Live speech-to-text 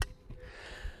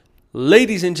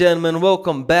Ladies and gentlemen,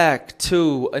 welcome back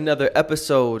to another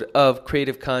episode of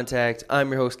Creative Contact.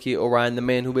 I'm your host, Kia Orion, the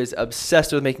man who is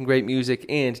obsessed with making great music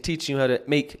and teaching you how to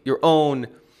make your own.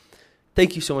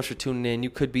 Thank you so much for tuning in. You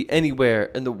could be anywhere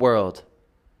in the world,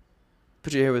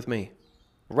 but you're here with me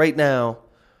right now,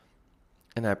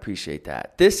 and I appreciate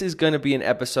that. This is going to be an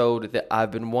episode that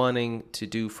I've been wanting to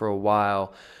do for a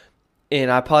while,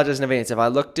 and I apologize in advance if I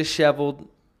look disheveled.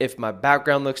 If my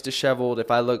background looks disheveled, if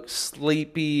I look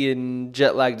sleepy and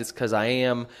jet lagged, it's because I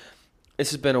am. This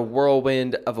has been a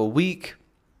whirlwind of a week,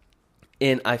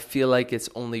 and I feel like it's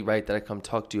only right that I come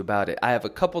talk to you about it. I have a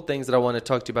couple things that I want to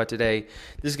talk to you about today.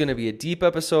 This is going to be a deep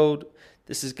episode.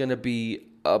 This is going to be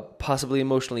a possibly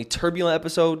emotionally turbulent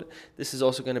episode. This is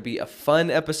also going to be a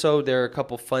fun episode. There are a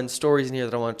couple fun stories in here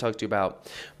that I want to talk to you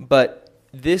about. But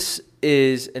this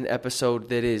is an episode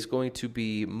that is going to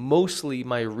be mostly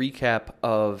my recap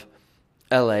of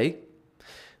LA,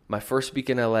 my first week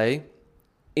in LA,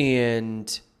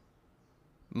 and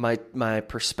my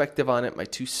perspective on it, my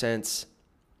 2 cents,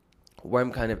 where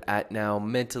I'm kind of at now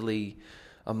mentally,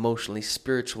 emotionally,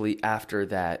 spiritually after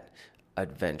that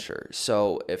adventure.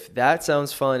 So if that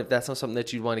sounds fun, if that sounds something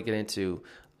that you'd want to get into,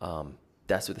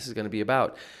 that's what this is going to be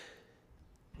about.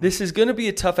 This is going to be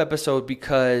a tough episode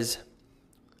because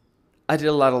I did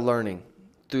a lot of learning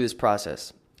through this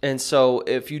process. And so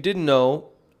if you didn't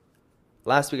know,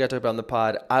 last week I talked about on the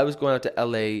pod, I was going out to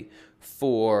LA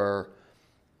for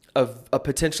a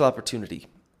potential opportunity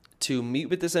to meet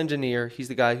with this engineer. He's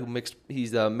the guy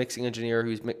he's the mixing engineer,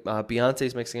 who's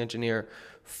Beyonce's mixing engineer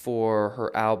for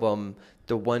her album,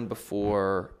 the one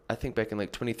before, I think back in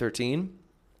like 2013.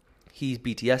 He's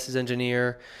BTS's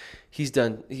engineer. He's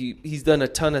done a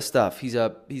ton of stuff. He's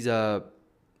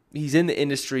in the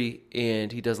industry,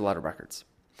 and he does a lot of records.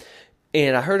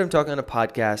 And I heard him talking on a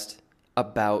podcast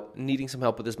about needing some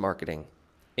help with his marketing.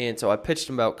 And so I pitched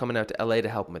him about coming out to LA to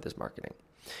help him with his marketing.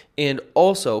 And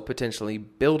also potentially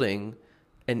building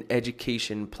an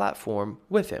education platform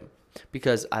with him.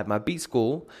 Because I have my beat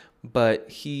school, but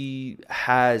he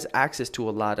has access to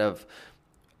a lot of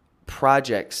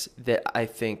projects that I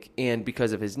think, and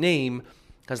because of his name,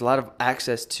 has a lot of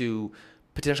access to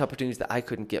potential opportunities that I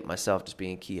couldn't get myself just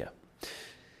being Kia.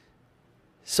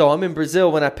 So I'm in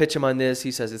Brazil when I pitch him on this.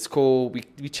 He says it's cool.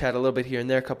 We chat a little bit here and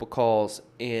there, a couple calls,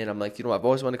 and I'm like, I've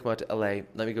always wanted to come out to LA.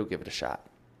 Let me go give it a shot.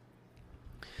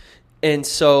 And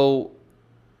so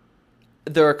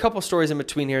there are a couple stories in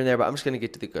between here and there, but I'm just going to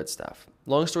get to the good stuff.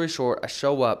 Long story short, I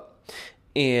show up,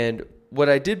 and what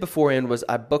I did beforehand was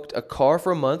I booked a car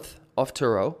for a month off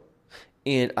Turo,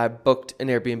 and I booked an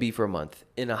Airbnb for a month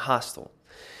in a hostel.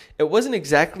 It wasn't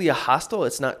exactly a hostel.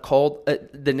 It's not called,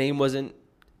 the name wasn't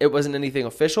anything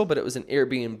official, but it was an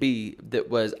Airbnb that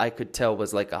was, I could tell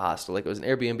was like a hostel. Like it was an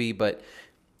Airbnb, but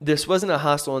this wasn't a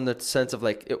hostel in the sense of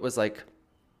like, it was like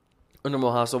a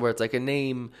normal hostel where it's like a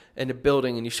name and a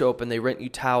building and you show up and they rent you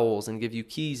towels and give you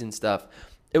keys and stuff.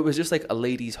 It was just like a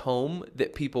lady's home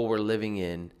that people were living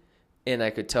in. And I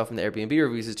could tell from the Airbnb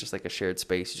reviews, it's just like a shared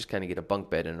space. You just kind of get a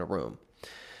bunk bed in a room.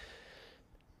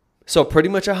 So pretty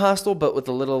much a hostel, but with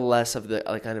a little less of the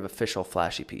like kind of official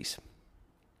flashy piece.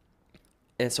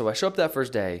 And so I show up that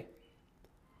first day,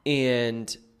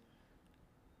 and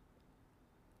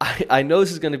I know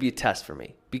this is going to be a test for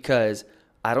me because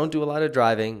I don't do a lot of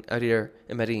driving out here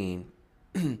in Medellin.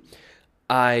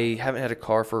 I haven't had a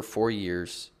car for 4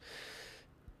 years.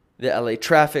 The LA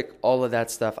traffic, all of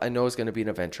that stuff, I know is going to be an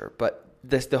adventure, but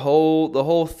the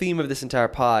whole theme of this entire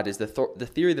pod is the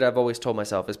theory that I've always told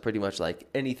myself is pretty much like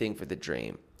anything for the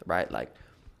dream, right? Like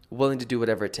willing to do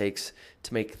whatever it takes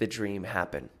to make the dream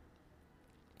happen.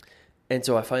 And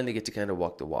so I finally get to kind of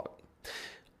walk the walk.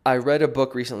 I read a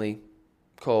book recently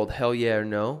called Hell Yeah or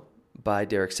No by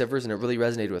Derek Sivers, and it really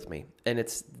resonated with me. And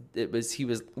he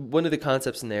was one of the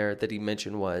concepts in there that he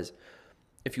mentioned was,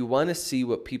 if you want to see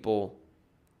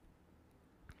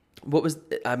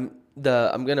I'm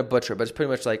going to butcher it, but it's pretty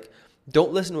much like,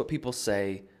 don't listen to what people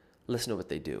say, listen to what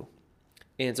they do.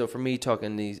 And so for me,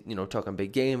 talking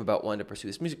big game about wanting to pursue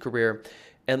this music career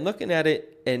and looking at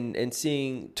it and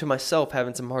seeing to myself,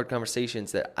 having some hard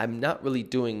conversations that I'm not really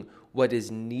doing what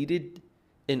is needed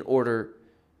in order,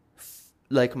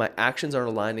 like my actions aren't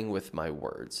aligning with my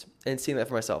words, and seeing that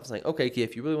for myself. It's like, okay, Kia,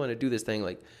 if you really want to do this thing,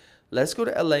 like, let's go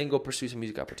to LA and go pursue some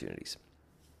music opportunities.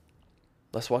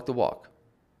 Let's walk the walk.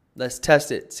 Let's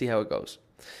test it, see how it goes.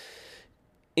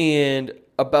 And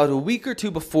about a week or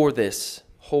two before this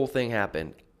whole thing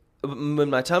happened, in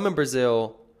my time in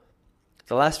Brazil,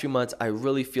 the last few months, I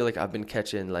really feel like I've been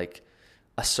catching like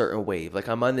a certain wave. Like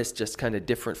I'm on this just kind of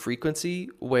different frequency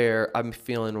where I'm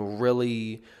feeling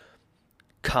really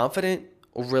confident,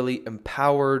 really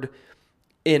empowered,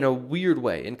 in a weird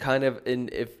way, and kind of,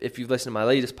 if you've listened to my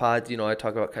latest pods, I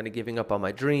talk about kind of giving up on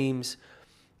my dreams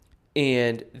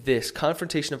and this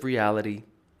confrontation of reality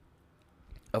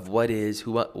of what is,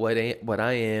 what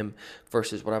I am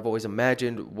versus what I've always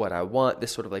imagined, what I want,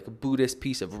 this sort of like a Buddhist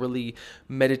piece of really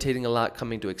meditating a lot,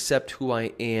 coming to accept who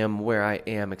I am, where I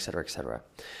am, et cetera, et cetera.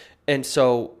 And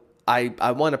so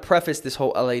I want to preface this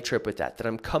whole LA trip with that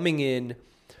I'm coming in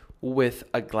with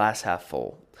a glass half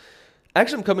full.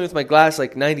 Actually, I'm coming with my glass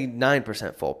like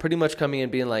 99% full, pretty much coming in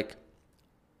being like,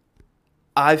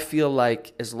 I feel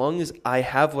like as long as I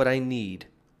have what I need,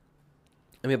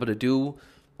 I'm able to do,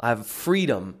 I have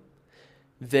freedom,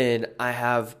 then I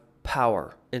have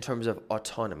power in terms of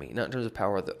autonomy, not in terms of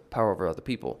power over other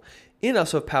people. And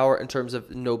also have power in terms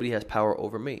of nobody has power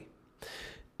over me.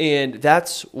 And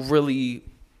that's been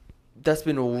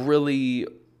really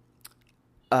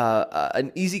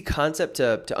an easy concept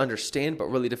to understand, but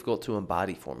really difficult to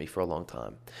embody for me for a long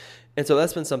time. And so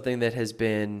that's been something that has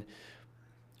been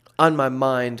on my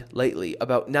mind lately,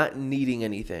 about not needing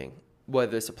anything,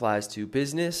 whether this applies to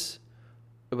business,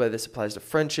 whether this applies to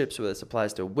friendships, whether this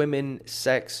applies to women,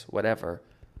 sex, whatever.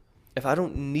 If I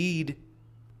don't need,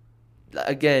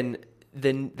 again,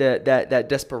 then that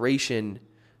desperation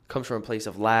comes from a place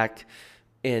of lack,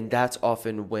 and that's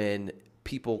often when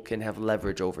people can have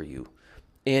leverage over you.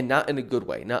 And not in a good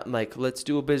way. Not like, let's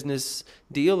do a business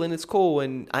deal and it's cool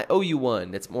and I owe you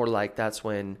one. It's more like that's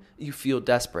when you feel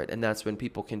desperate, and that's when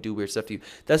people can do weird stuff to you.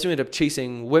 That's when you end up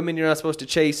chasing women you're not supposed to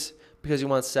chase because you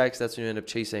want sex. That's when you end up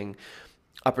chasing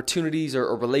opportunities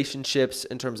or relationships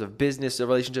in terms of business or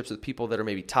relationships with people that are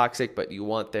maybe toxic, but you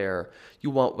want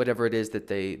whatever it is that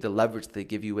the leverage they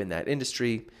give you in that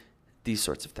industry, these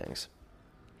sorts of things.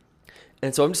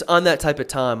 And so I'm just on that type of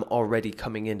time already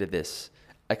coming into this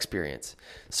experience.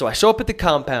 So I show up at the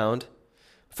compound.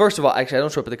 First of all, actually, I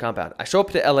don't show up at the compound. I show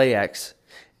up to LAX,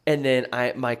 and then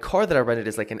my car that I rented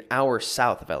is like an hour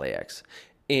south of LAX,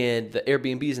 and the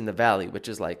Airbnb is in the valley, which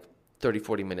is like 30,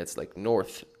 40 minutes like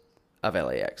north of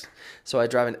LAX. So I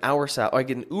drive an hour south. I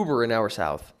get an Uber an hour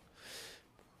south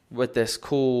with this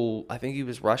cool, I think he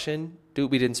was Russian dude.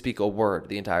 We didn't speak a word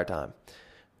the entire time.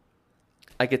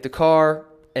 I get the car,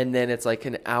 and then it's like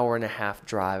an hour and a half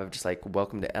drive of just like,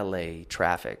 welcome to LA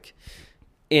traffic.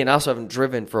 And I also haven't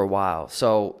driven for a while.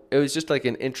 So it was just like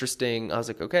an interesting, I was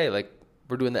like, okay, like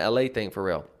we're doing the LA thing for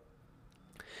real.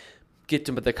 Get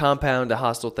to the compound, the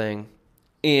hostel thing.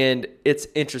 And it's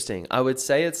interesting. I would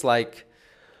say it's like,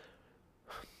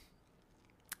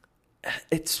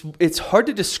 it's hard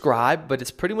to describe, but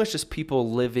it's pretty much just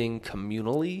people living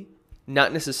communally,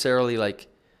 not necessarily like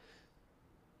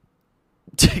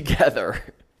together.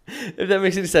 If that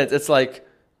makes any sense. It's like,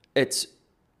 it's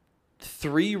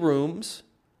 3 rooms,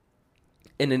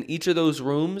 and in each of those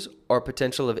rooms are a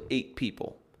potential of 8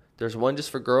 people. There's one just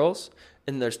for girls,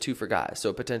 and there's 2 for guys. So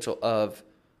a potential of,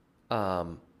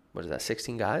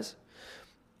 16 guys?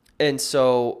 And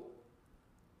so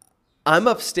I'm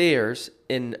upstairs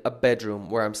in a bedroom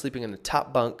where I'm sleeping in the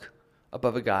top bunk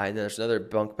above a guy, and then there's another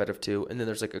bunk bed of 2, and then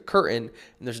there's like a curtain,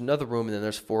 and there's another room, and then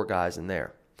there's 4 guys in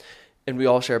there. And we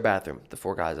all share a bathroom, the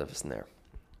 4 guys of us in there.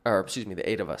 Or, excuse me, the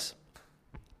 8 of us.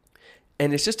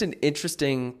 And it's just an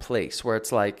interesting place where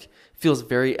it's like, feels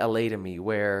very LA to me,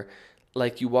 where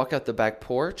like you walk out the back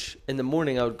porch. In the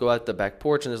morning, I would go out the back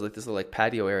porch, and there's like this little like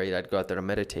patio area that I'd go out there to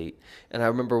meditate. And I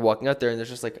remember walking out there, and there's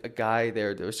just like a guy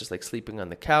there that was just like sleeping on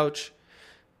the couch.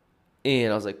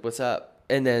 And I was like, what's up?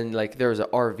 And then like there was an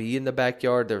RV in the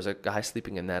backyard. There was a guy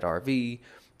sleeping in that RV.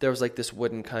 There was like this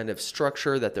wooden kind of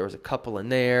structure that there was a couple in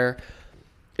there.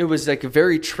 It was like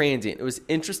very transient. It was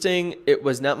interesting. It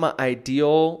was not my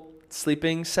ideal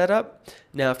sleeping setup.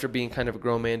 Now, after being kind of a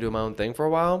grown man doing my own thing for a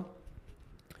while,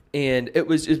 and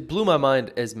it blew my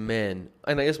mind as men,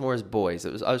 and I guess more as boys.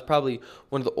 I was probably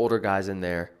one of the older guys in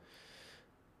there.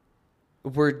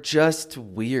 We're just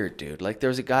weird, dude. Like there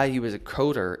was a guy, he was a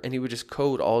coder, and he would just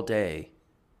code all day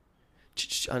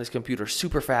on his computer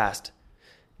super fast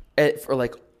for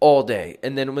like all day.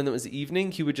 And then when it was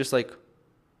evening, he would just like,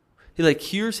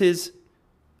 here's his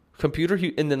computer,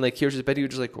 and then like here's his bed. He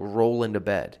would just like roll into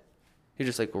bed. He'd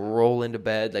just like roll into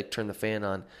bed, like turn the fan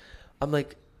on. I'm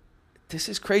like, this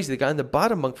is crazy. The guy in the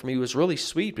bottom bunk for me was really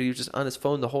sweet, but he was just on his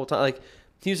phone the whole time. Like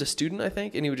he was a student, I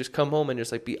think, and he would just come home and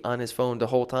just like be on his phone the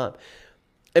whole time.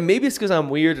 And maybe it's because I'm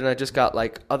weird and I just got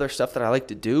like other stuff that I like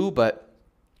to do, but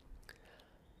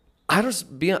I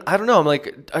don't know. I'm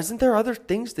like, isn't there other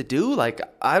things to do? Like,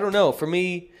 I don't know. For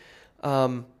me,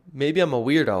 maybe I'm a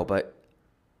weirdo, but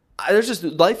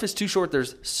life is too short.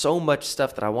 There's so much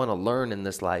stuff that I want to learn in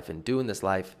this life and do in this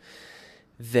life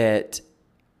that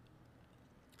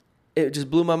it just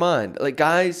blew my mind. Like,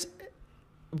 guys,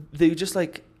 they just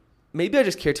like, maybe I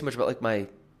just care too much about like my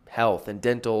health and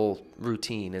dental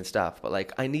routine and stuff, but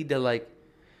like I need to like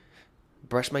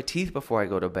brush my teeth before I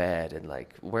go to bed and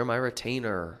like wear my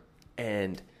retainer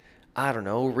and I don't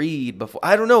know, read before.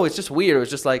 I don't know. It's just weird. It was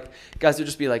just like guys would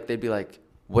just be like, they'd be like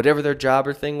whatever their job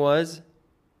or thing was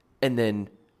and then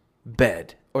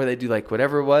bed, or they do like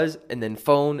whatever it was and then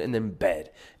phone and then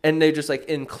bed, and they just like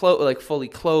like fully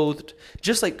clothed,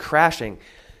 just like crashing.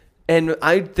 And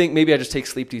I think maybe I just take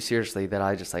sleep too seriously, that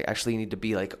I just like actually need to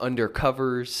be like under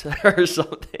covers or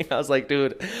something. I was like,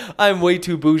 dude, I'm way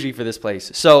too bougie for this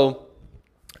place. So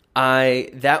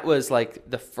that was like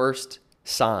the first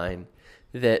sign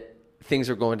that things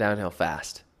are going downhill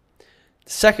fast.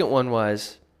 The second one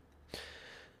was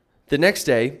the next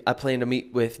day I planned to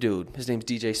meet with dude. His name's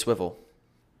DJ Swivel.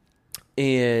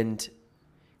 And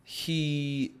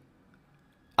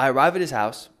I arrive at his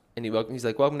house. And he's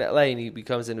like, welcome to LA. And he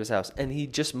comes into his house. And he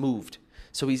just moved.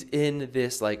 So he's in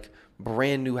this like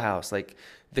brand new house. Like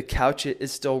the couch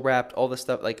is still wrapped. All the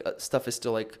stuff, like stuff is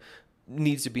still like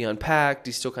needs to be unpacked.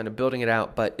 He's still kind of building it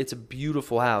out. But it's a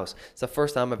beautiful house. It's the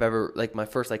first time I've ever, like my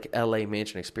first like LA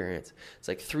mansion experience. It's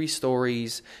like 3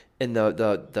 stories. In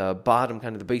the bottom,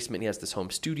 kind of the basement, he has this home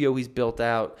studio he's built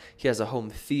out. He has a home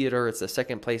theater. It's the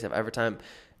second place I've ever time.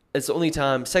 It's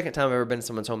the second time I've ever been to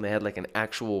someone's home. They had like an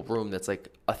actual room that's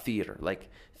like a theater, like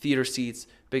theater seats,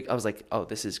 big. I was like, oh,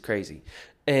 this is crazy.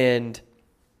 And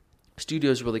studio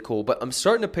is really cool, but I'm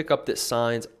starting to pick up the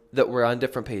signs that were on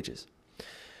different pages.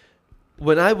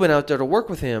 When I went out there to work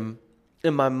with him,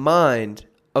 in my mind,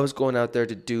 I was going out there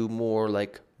to do more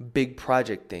like big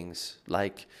project things,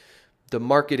 like the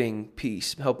marketing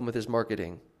piece, help him with his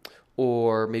marketing,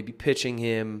 or maybe pitching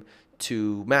him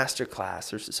to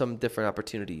masterclass or some different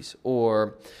opportunities,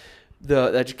 or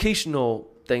the educational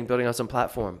thing, building out some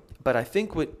platform. But I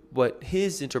think what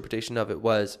his interpretation of it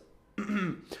was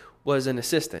was an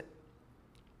assistant.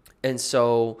 And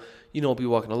so, I'll be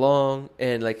walking along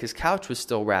and like his couch was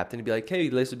still wrapped, and he'd be like, hey,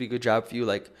 this would be a good job for you.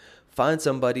 Like find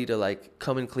somebody to like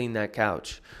come and clean that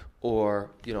couch,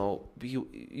 or,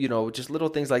 just little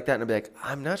things like that. And I'd be like,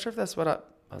 I'm not sure if that's what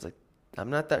I was like, I'm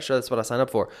not that sure that's what I signed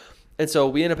up for. And so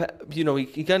we end up,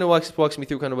 he kind of walks me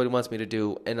through kind of what he wants me to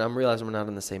do. And I'm realizing we're not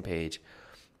on the same page.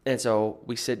 And so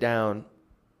we sit down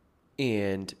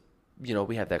and,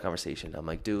 we have that conversation. I'm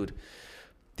like, dude,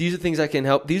 these are things I can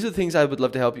help. These are the things I would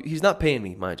love to help you. He's not paying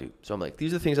me, mind you. So I'm like,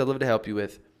 these are the things I'd love to help you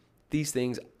with. These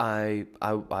things I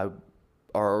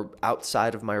are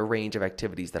outside of my range of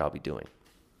activities that I'll be doing.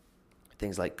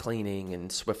 Things like cleaning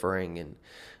and Swiffering and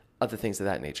other things of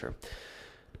that nature.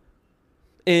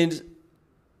 And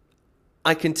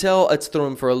I can tell it's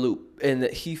thrown him for a loop, and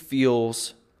that he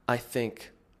feels, I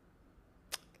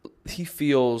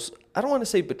don't want to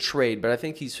say betrayed, but I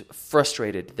think he's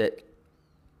frustrated that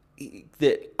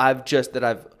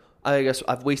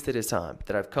I've wasted his time,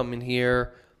 that I've come in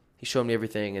here, he showed me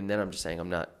everything, and then I'm just saying I'm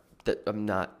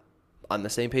not on the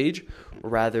same page,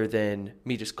 rather than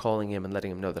me just calling him and letting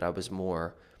him know that I was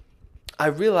more. I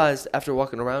realized after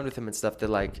walking around with him and stuff that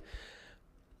like,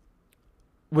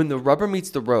 when the rubber meets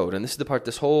the road, and this is the part,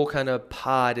 this whole kind of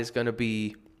pod is going to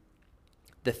be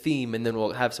the theme, and then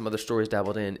we'll have some other stories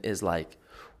dabbled in, is like,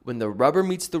 when the rubber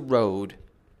meets the road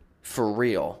for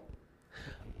real,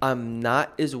 I'm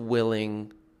not as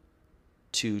willing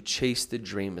to chase the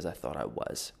dream as I thought I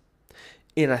was.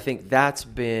 And I think that's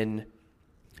been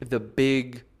the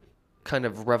big kind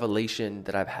of revelation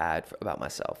that I've had about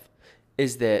myself,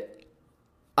 is that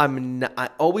I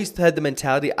always had the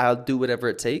mentality I'll do whatever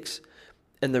it takes,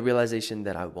 and the realization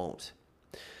that I won't.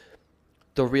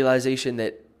 The realization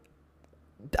that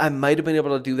I might have been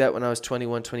able to do that when I was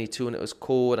 21, 22, and it was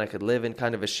cool, and I could live in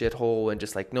kind of a shithole and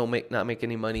just like not make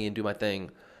any money and do my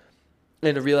thing.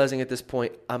 And realizing at this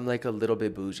point, I'm like a little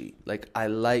bit bougie. Like I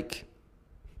like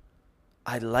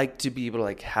to be able to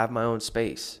like have my own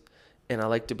space, and I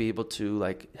like to be able to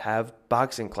like have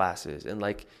boxing classes and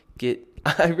like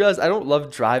I realized I don't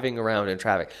love driving around in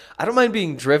traffic. I don't mind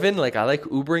being driven. Like I like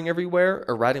Ubering everywhere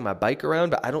or riding my bike around,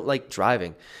 but I don't like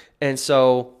driving. And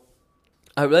so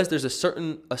I realized there's a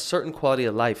certain quality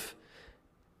of life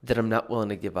that I'm not willing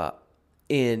to give up.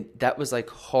 And that was like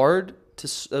that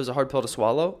was a hard pill to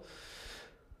swallow,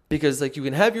 because like you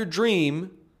can have your dream,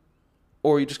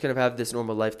 or you just kind of have this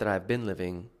normal life that I've been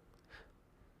living.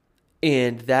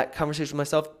 And that conversation with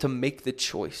myself, to make the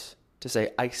choice to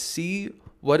say, I see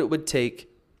what it would take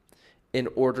in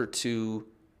order to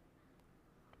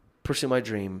pursue my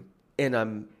dream, and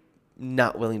I'm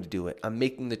not willing to do it. I'm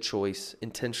making the choice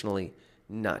intentionally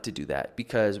not to do that,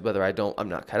 because whether I'm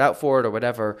not cut out for it or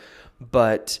whatever.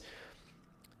 But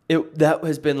that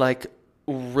has been like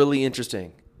really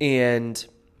interesting. And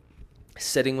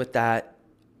sitting with that,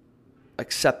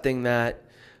 accepting that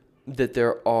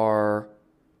the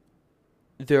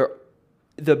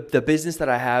business that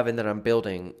I have and that I'm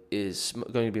building is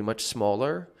going to be much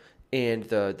smaller, and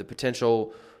the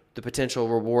potential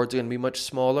rewards are going to be much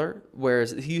smaller.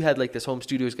 Whereas he had like this home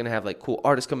studio is going to have like cool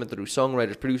artists coming through,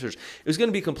 songwriters, producers. It was going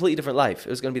to be a completely different life. It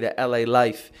was going to be the LA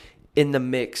life in the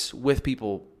mix with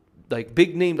people like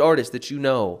big named artists that you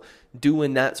know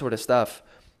doing that sort of stuff,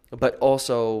 but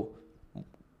also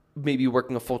maybe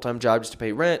working a full-time job just to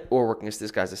pay rent or working as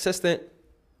this guy's assistant.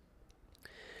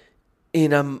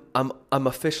 And I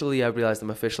realized I'm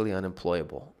officially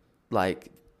unemployable.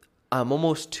 Like, I'm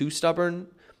almost too stubborn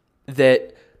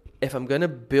that if I'm going to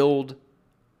build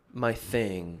my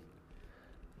thing,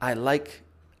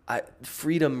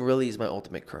 freedom really is my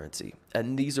ultimate currency.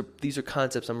 And these are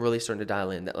concepts I'm really starting to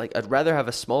dial in. That like, I'd rather have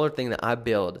a smaller thing that I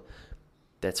build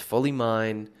that's fully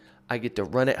mine. I get to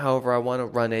run it however I want to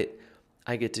run it.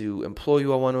 I get to employ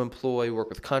who I want to employ, work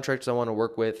with contractors I want to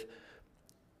work with.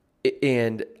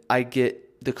 And I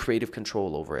get the creative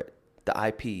control over it, the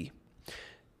IP.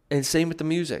 And same with the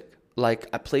music. Like,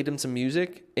 I played him some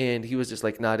music and he was just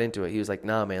like not into it. He was like,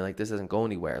 nah, man, like this doesn't go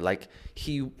anywhere. Like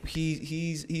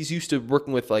he's used to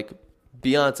working with like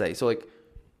Beyonce. So like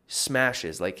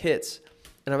smashes, like hits.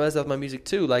 And I realized that with my music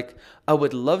too. Like, I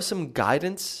would love some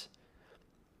guidance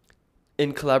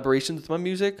in collaborations with my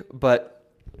music, but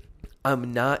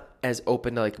I'm not as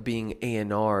open to like being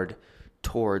A&R'd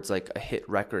towards like a hit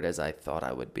record as I thought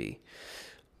I would be.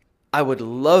 I would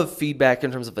love feedback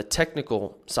in terms of the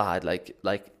technical side, like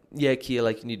yeah, Kia,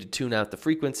 like you need to tune out the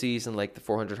frequencies and like the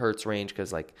 400 hertz range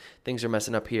because like things are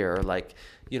messing up here, or like,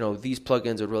 you know, these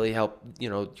plugins would really help, you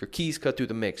know, your keys cut through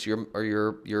the mix,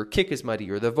 your kick is muddy,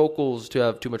 or the vocals to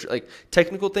have too much, like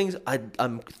technical things.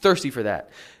 I'm thirsty for that.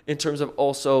 In terms of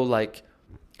also like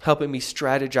helping me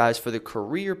strategize for the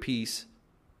career piece,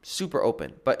 super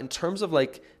open. But in terms of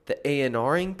like the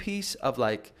A&Ring piece of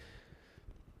like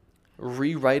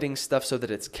rewriting stuff so that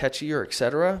it's catchier,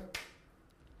 etc.,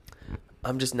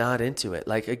 I'm just not into it.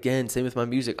 Like, again, same with my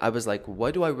music. I was like,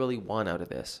 what do I really want out of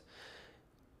this?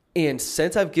 And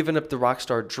since I've given up the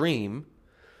rockstar dream,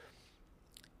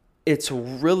 it's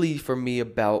really for me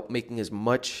about making as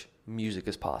much music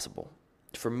as possible.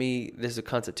 For me, this is a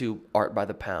concept too, art by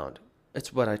the pound.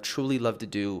 It's what I truly love to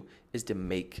do, is to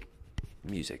make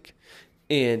music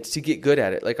and to get good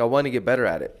at it. Like, I want to get better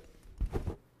at it.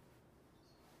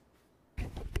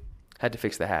 Had to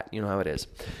fix the hat. You know how it is.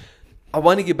 I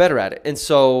want to get better at it. And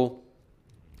so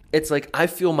it's like I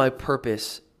feel my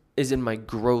purpose is in my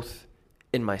growth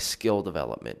in my skill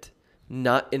development,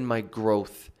 not in my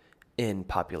growth in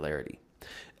popularity.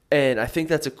 And I think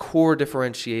that's a core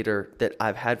differentiator that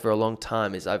I've had for a long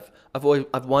time, is I've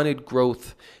wanted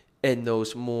growth in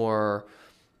those more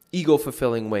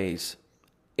ego-fulfilling ways.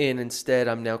 And instead,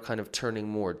 I'm now kind of turning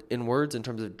more inwards in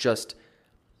terms of just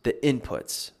the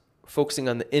inputs, focusing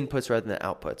on the inputs rather than the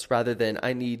outputs, rather than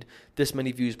I need this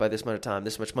many views by this amount of time,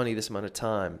 this much money, this amount of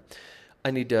time.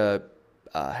 I need to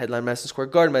headline Madison Square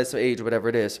Garden by this age, or whatever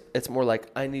it is. It's more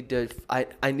like I need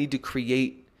to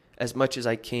create as much as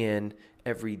I can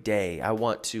every day.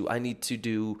 I need to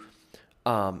do,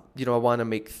 I want to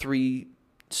make 3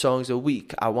 songs a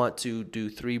week. I want to do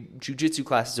 3 jiu-jitsu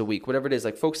classes a week, whatever it is,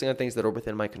 like focusing on things that are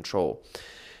within my control.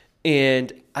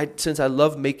 And since I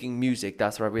love making music,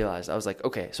 that's what I realized. I was like,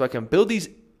 okay, so I can build these.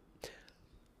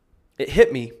 It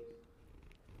hit me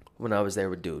when I was there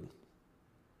with Dude.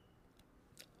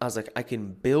 I was like, I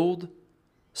can build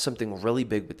something really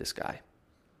big with this guy.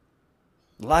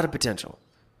 A lot of potential.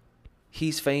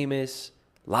 He's famous,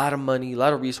 a lot of money, a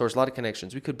lot of resources, a lot of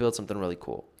connections. We could build something really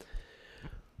cool.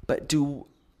 But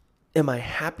am I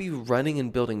happy running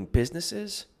and building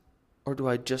businesses, or do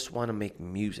I just want to make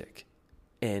music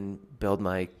and build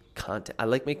my content? I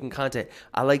like making content.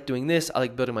 I like doing this. I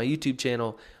like building my YouTube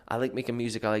channel. I like making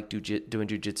music. I like doing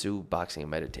jiu-jitsu, boxing,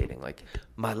 and meditating. Like,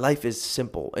 my life is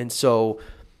simple. And so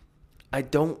I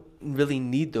don't really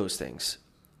need those things.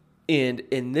 And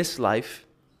in this life,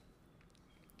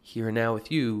 here and now with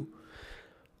you,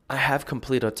 I have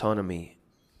complete autonomy.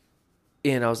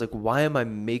 And I was like, why am I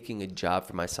making a job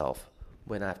for myself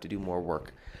when I have to do more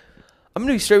work? I'm going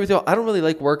to be straight with you. I don't really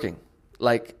like working.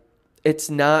 Like, it's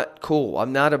not cool. I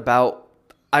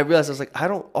realized I was like,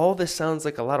 all this sounds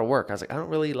like a lot of work. I was like, I don't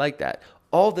really like that.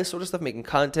 All this sort of stuff, making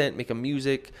content, making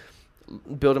music,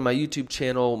 building my YouTube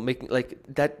channel, making like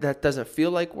that doesn't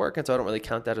feel like work. And so I don't really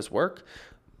count that as work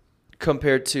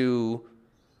compared to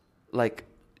like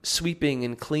sweeping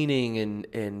and cleaning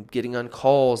and getting on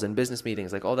calls and business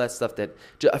meetings, like all that stuff that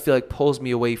I feel like pulls me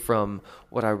away from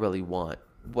what I really want,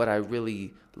 what I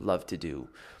really love to do.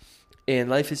 And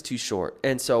life is too short.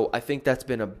 And so I think that's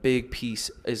been a big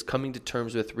piece, is coming to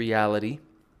terms with reality.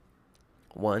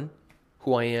 One,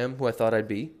 who I am, who I thought I'd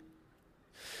be.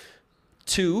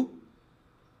 Two,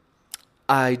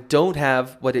 I don't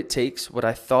have what it takes, what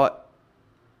I thought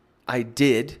I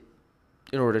did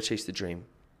in order to chase the dream.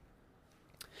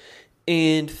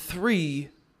 And three,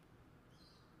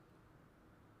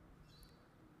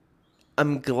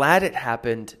 I'm glad it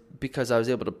happened because I was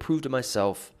able to prove to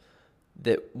myself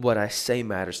that what I say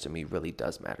matters to me really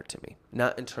does matter to me.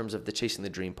 Not in terms of the chasing the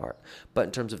dream part, but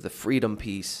in terms of the freedom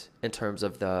piece, in terms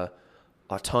of the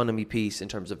autonomy piece, in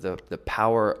terms of the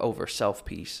power over self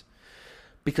piece.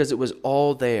 Because it was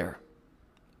all there.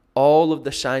 All of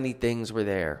the shiny things were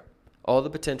there. All the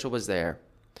potential was there.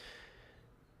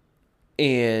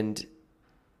 And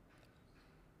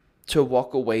to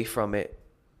walk away from it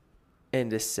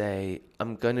and to say,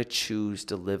 I'm going to choose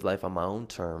to live life on my own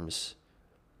terms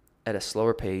at a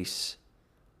slower pace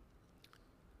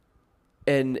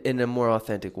and in a more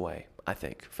authentic way, I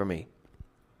think, for me.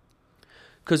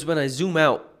 Because when I zoom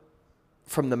out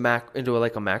from the into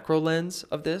like a macro lens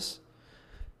of this,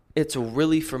 it's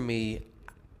really, for me,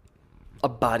 a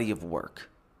body of work.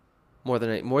 More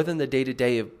than the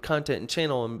day-to-day of content and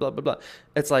channel and blah, blah, blah.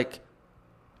 It's like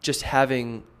just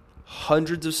having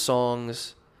hundreds of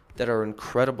songs that are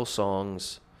incredible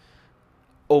songs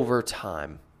over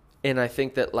time. And I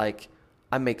think that, like,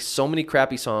 I make so many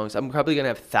crappy songs. I'm probably going to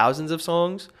have thousands of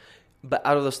songs, but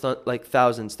out of those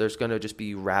thousands, there's going to just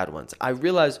be rad ones. I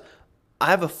realize I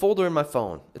have a folder in my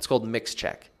phone. It's called Mix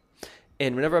Check.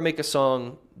 And whenever I make a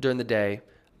song during the day,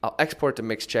 I'll export it to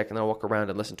Mix Check, and I'll walk around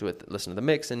and listen to the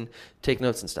mix and take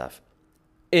notes and stuff.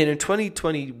 And in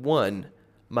 2021,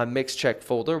 my Mix Check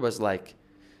folder was like,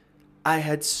 I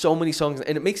had so many songs,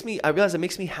 and I realize it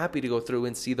makes me happy to go through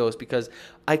and see those, because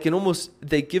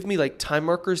they give me like time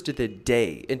markers to the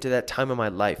day, into that time of my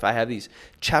life. I have these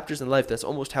chapters in life. That's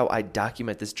almost how I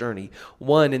document this journey.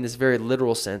 One, in this very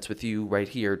literal sense, with you right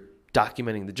here,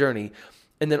 documenting the journey.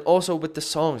 And then also with the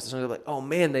songs are like, oh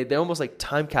man, they're almost like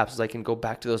time capsules. I can go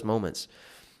back to those moments.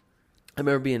 I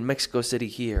remember being in Mexico City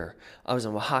here. I was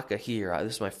in Oaxaca here.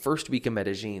 This was my first week in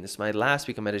Medellin. This is my last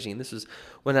week in Medellin. This was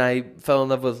when I fell in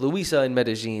love with Luisa in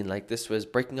Medellin. Like, this was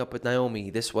breaking up with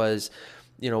Naomi. This was,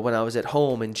 when I was at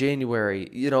home in January.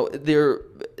 There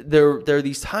are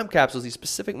these time capsules, these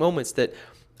specific moments that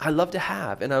I love to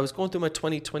have. And I was going through my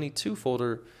 2022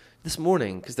 folder this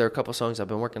morning because there are a couple songs I've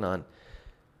been working on.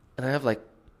 And I have like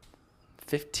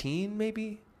 15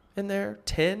 maybe in there,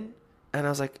 10. And I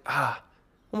was like,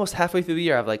 almost halfway through the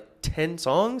year, I have like 10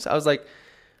 songs. I was like,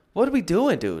 what are we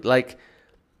doing, dude? Like,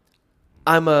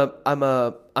 I'm a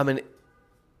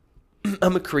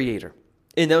creator.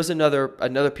 And that was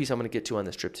another piece I'm going to get to on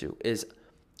this trip too, is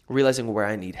realizing where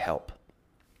I need help.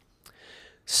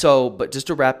 So, but just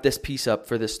to wrap this piece up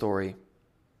for this story,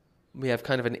 we have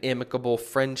kind of an amicable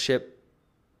friendship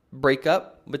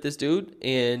breakup with this dude,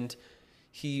 and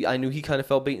I knew he kind of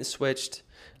felt bait and switched.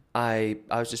 I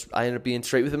ended up being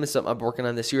straight with him. It's something I'm working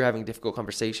on this year, having difficult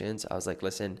conversations. I was like,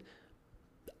 listen,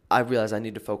 I realize I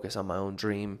need to focus on my own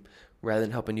dream rather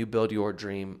than helping you build your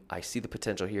dream. I see the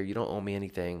potential here. You don't owe me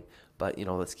anything, but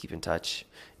let's keep in touch.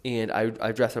 And I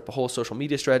drafted up a whole social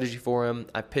media strategy for him.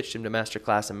 I pitched him to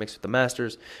Masterclass and Mixed with the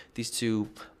Masters, these two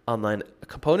online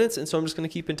components. And so I'm just going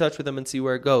to keep in touch with him and see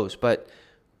where it goes. But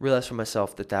realized for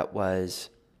myself that was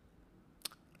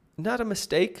not a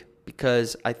mistake,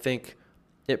 because I think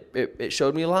it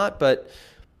showed me a lot, but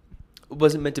it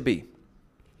wasn't meant to be.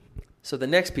 So the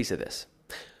next piece of this,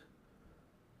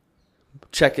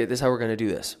 check it. This is how we're going to do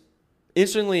this.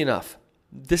 Interestingly enough,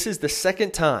 this is the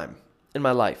second time in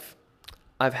my life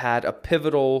I've had a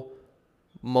pivotal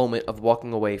moment of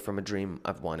walking away from a dream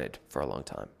I've wanted for a long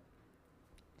time.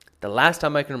 The last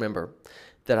time I can remember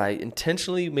that I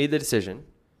intentionally made the decision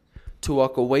to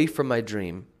walk away from my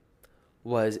dream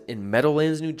was in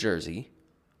Meadowlands, New Jersey,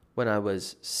 when I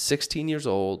was 16 years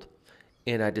old,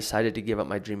 and I decided to give up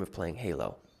my dream of playing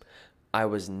Halo. I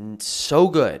was so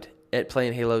good at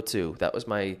playing Halo 2. That was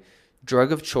my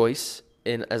drug of choice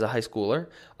as a high schooler.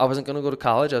 I wasn't going to go to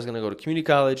college. I was going to go to community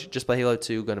college, just play Halo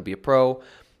 2, going to be a pro.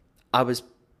 I was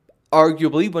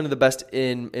arguably one of the best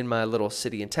in my little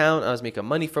city and town. I was making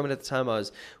money from it at the time. I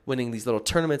was winning these little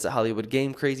tournaments at Hollywood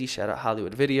Game Crazy. Shout out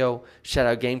Hollywood Video. Shout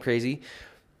out Game Crazy.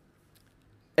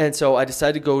 And so I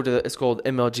decided to go to, it's called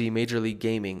MLG, Major League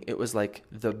Gaming. It was like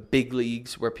the big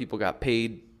leagues where people got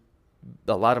paid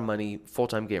a lot of money,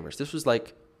 full-time gamers. This was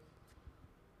like,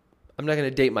 I'm not going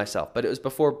to date myself, but it was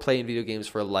before playing video games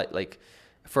for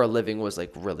a living was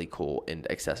like really cool and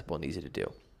accessible and easy to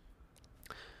do.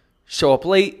 Show up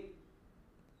late.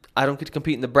 I don't get to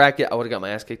compete in the bracket. I would have got my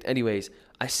ass kicked anyways.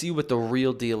 I see what the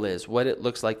real deal is, what it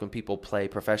looks like when people play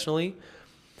professionally.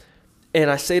 And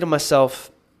I say to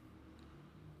myself,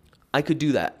 I could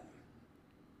do that.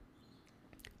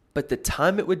 But the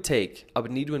time it would take, I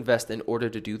would need to invest in order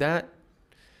to do that.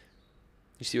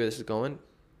 You see where this is going?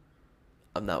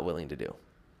 I'm not willing to do.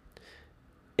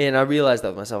 And I realized that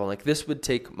with myself. I'm like, this would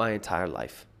take my entire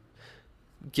life.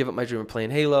 Give up my dream of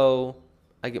playing Halo.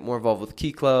 I get more involved with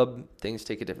Key Club. Things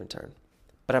take a different turn.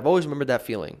 But I've always remembered that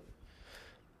feeling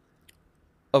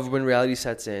of when reality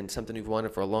sets in, something you've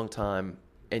wanted for a long time,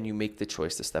 and you make the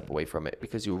choice to step away from it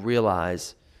because you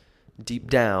realize deep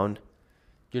down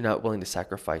you're not willing to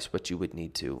sacrifice what you would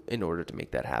need to in order to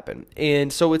make that happen.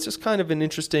 And so it's just kind of an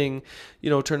interesting,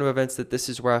 turn of events that this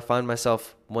is where I find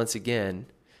myself once again.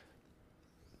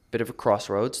 Bit of a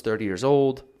crossroads, 30 years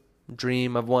old,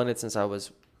 dream I've wanted since I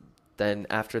was, then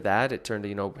after that it turned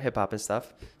to, hip hop and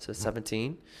stuff. So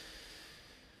 17,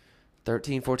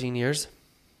 13, 14 years.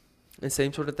 And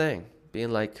same sort of thing,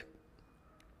 being like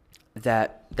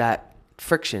that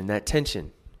friction, that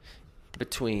tension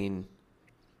between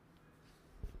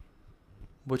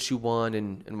what you want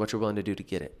and what you're willing to do to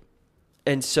get it.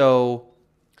 And so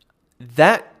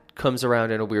that comes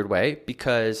around in a weird way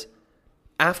because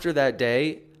after that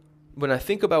day, when I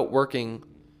think about working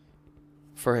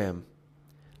for him,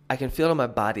 I can feel it in my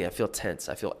body. I feel tense.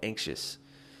 I feel anxious,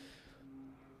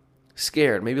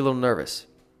 scared, maybe a little nervous.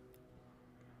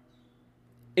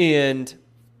 And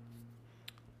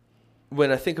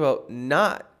when I think about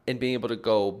not and being able to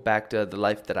go back to the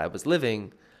life that I was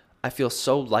living, I feel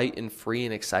so light and free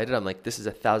and excited. I'm like, this is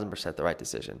 1,000% the right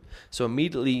decision. So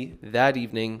immediately that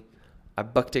evening, I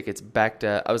booked tickets back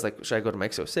to, I was like, should I go to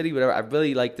Mexico City, whatever. I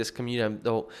really like this community,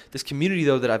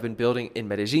 though that I've been building in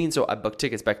Medellin. So I booked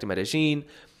tickets back to Medellin.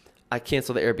 I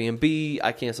canceled the Airbnb.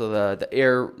 I canceled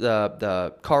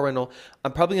the car rental.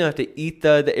 I'm probably gonna have to eat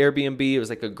the Airbnb. It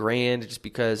was like $1,000 just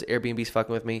because Airbnb's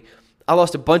fucking with me. I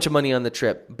lost a bunch of money on the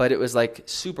trip, but it was like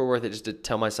super worth it just to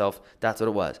tell myself that's what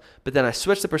it was. But then I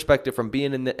switched the perspective from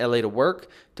being in the LA to work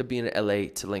to being in LA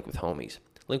to link with homies.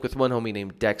 Link with one homie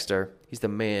named Dexter. He's the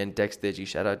man, Dex Digi.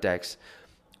 Shout out Dex.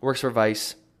 Works for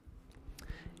Vice.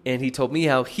 And he told me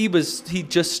how he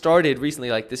just started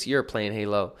recently, like this year, playing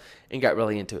Halo and got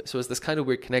really into it. So it's this kind of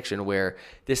weird connection where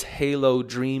this Halo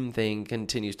dream thing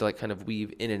continues to like kind of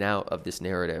weave in and out of this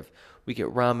narrative. We get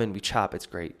ramen, we chop, it's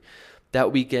great.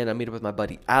 That weekend, I meet up with my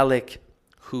buddy Alec,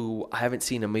 who I haven't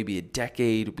seen in maybe a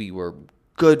decade. We were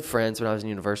good friends when I was in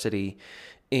university.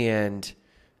 And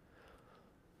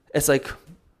it's like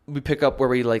we pick up where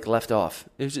we like left off.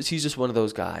 He's just one of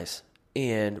those guys.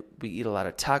 And we eat a lot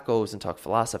of tacos and talk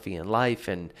philosophy and life.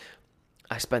 And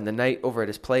I spend the night over at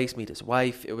his place, meet his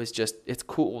wife. It's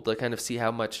cool to kind of see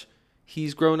how much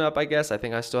he's grown up, I guess. I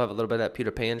think I still have a little bit of that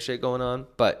Peter Pan shit going on.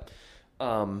 But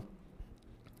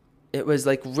it was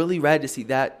like really rad to see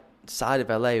that side of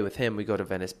LA with him. We go to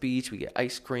Venice Beach, we get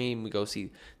ice cream, we go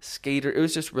see skater. It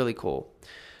was just really cool.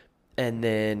 And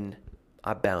then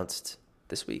I bounced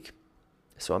this week.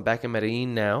 So I'm back in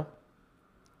Medellin now.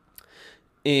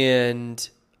 And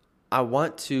I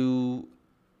want to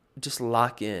just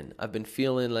lock in. I've been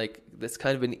feeling like that's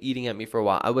kind of been eating at me for a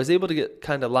while. I was able to get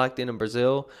kind of locked in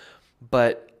Brazil,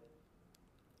 but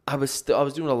I was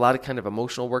doing a lot of kind of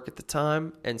emotional work at the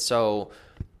time. And so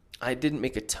I didn't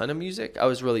make a ton of music. I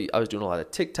was doing a lot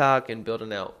of TikTok and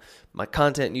building out my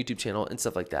content and YouTube channel and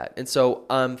stuff like that. And so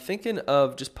I'm thinking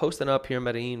of just posting up here in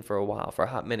Medellin for a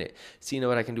hot minute, seeing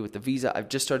what I can do with the visa. I've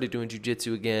just started doing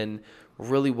jiu-jitsu again.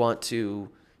 Really want to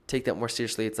take that more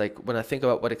seriously. It's like when I think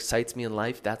about what excites me in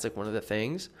life, that's like one of the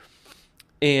things.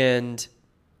 And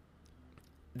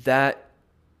that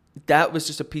was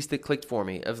just a piece that clicked for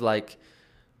me of like,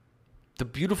 the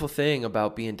beautiful thing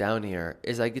about being down here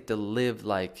is I get to live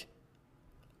like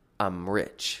I'm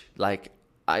rich. Like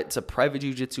it's a private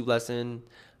jiu-jitsu lesson.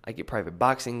 I get private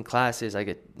boxing classes. I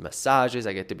get massages.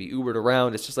 I get to be Ubered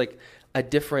around. It's just like a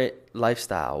different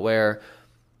lifestyle where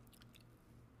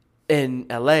in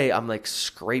LA, I'm like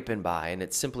scraping by and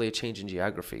it's simply a change in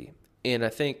geography. And I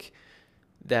think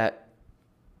that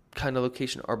kind of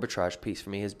location arbitrage piece for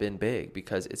me has been big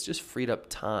because it's just freed up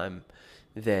time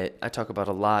that I talk about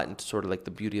a lot and sort of like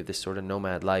the beauty of this sort of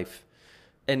nomad life.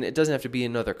 And it doesn't have to be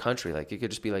in another country. Like it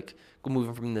could just be like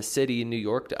moving from the city in New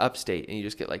York to upstate and you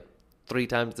just get like 3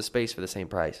 times the space for the same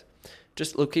price.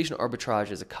 Just location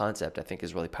arbitrage as a concept I think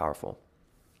is really powerful.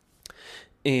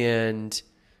 And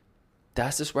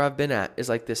that's just where I've been at, is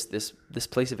like this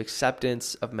place of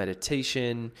acceptance, of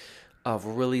meditation, of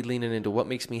really leaning into what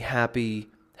makes me happy.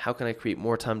 How can I create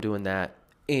more time doing that?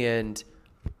 And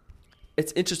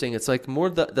it's interesting. It's like more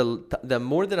the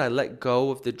more that I let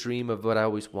go of the dream of what I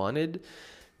always wanted,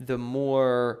 the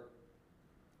more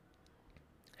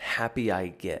happy I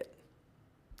get.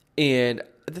 And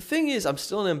the thing is, I'm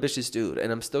still an ambitious dude,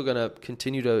 and I'm still going to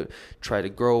continue to try to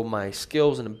grow my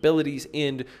skills and abilities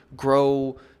and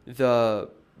grow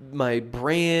my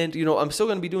brand. You know, I'm still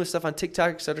going to be doing stuff on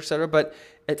TikTok, et cetera, but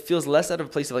it feels less out of a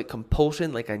place of like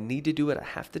compulsion, like I need to do it, I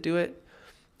have to do it,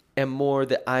 and more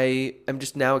that I am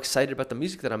just now excited about the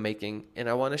music that I'm making, and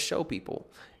I want to show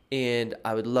people. And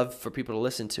I would love for people to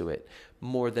listen to it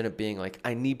more than it being like,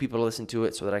 I need people to listen to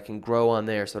it so that I can grow on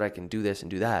there, so that I can do this and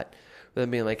do that. Rather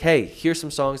than being like, hey, here's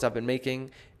some songs I've been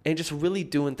making, and just really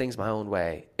doing things my own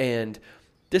way. And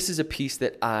this is a piece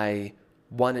that I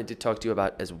wanted to talk to you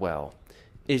about as well,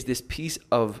 is this piece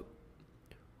of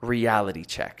reality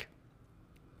check.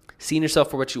 Seeing yourself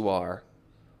for what you are,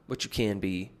 what you can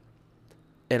be,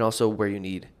 and also where you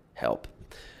need help.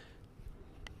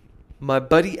 My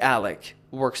buddy Alec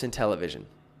works in television,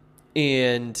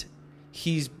 and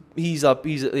he's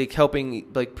like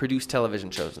helping like produce television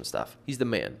shows and stuff. He's the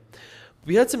man.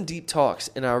 We had some deep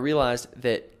talks, and I realized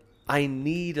that I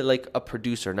need like a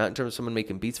producer, not in terms of someone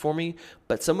making beats for me,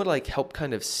 but someone to like help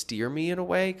kind of steer me in a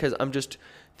way, because I'm just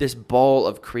this ball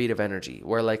of creative energy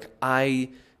where like I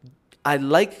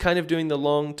like kind of doing the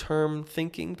long-term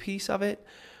thinking piece of it,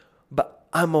 but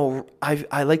I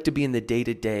like to be in the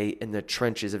day-to-day, in the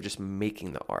trenches of just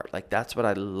making the art. Like that's what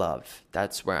I love.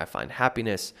 That's where I find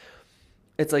happiness.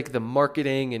 It's like the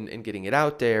marketing and getting it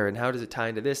out there, and how does it tie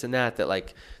into this and that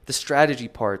like the strategy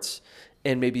parts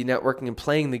and maybe networking and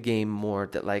playing the game more,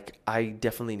 that like I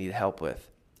definitely need help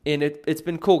with. And it's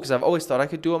been cool because I've always thought I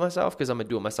could do it myself, because I'm a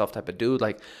do-it-myself type of dude,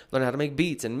 like learn how to make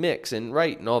beats and mix and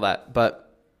write and all that.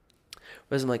 But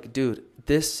whereas I'm like, dude,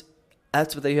 that's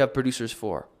what they have producers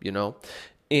for, you know?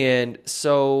 And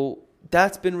so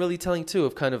that's been really telling too,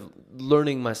 of kind of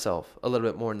learning myself a little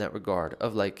bit more in that regard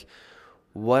of like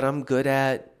what I'm good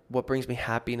at, what brings me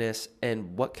happiness,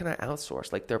 and what can I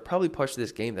outsource? Like there are probably parts of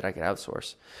this game that I could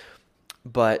outsource,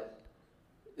 but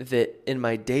that in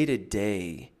my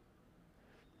day-to-day,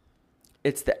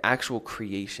 it's the actual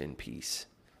creation piece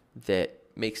that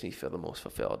makes me feel the most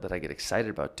fulfilled, that I get excited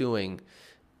about doing,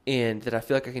 and that I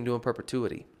feel like I can do in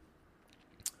perpetuity,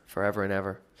 forever and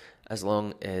ever, as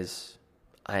long as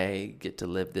I get to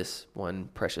live this one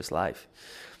precious life.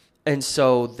 And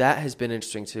so that has been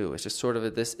interesting too. It's just sort of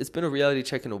it's been a reality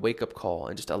check and a wake-up call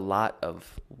in just a lot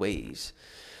of ways.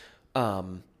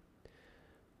 But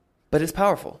it's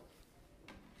powerful.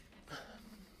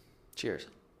 Cheers.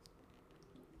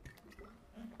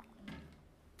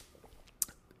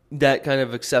 That kind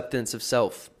of acceptance of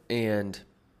self and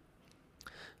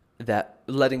that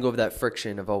letting go of that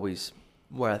friction of always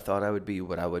where I thought I would be,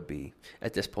 what I would be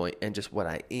at this point, and just what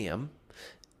I am,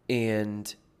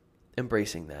 and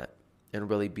embracing that and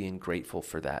really being grateful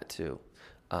for that too.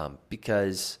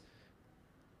 Because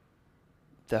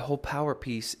the whole power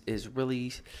piece is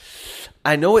really,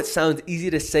 I know it sounds easy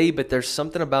to say, but there's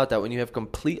something about that when you have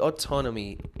complete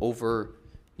autonomy over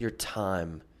your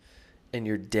time and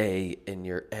your day and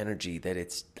your energy, that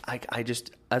it's, I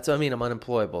just, that's what I mean. I'm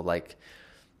unemployable. Like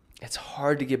it's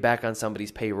hard to get back on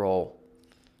somebody's payroll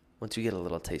once you get a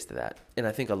little taste of that. And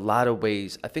I think a lot of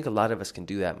us can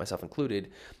do that, myself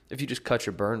included. If you just cut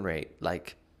your burn rate,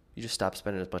 like you just stop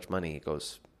spending as much money, it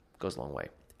goes a long way.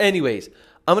 Anyways,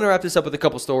 I'm going to wrap this up with a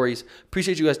couple stories.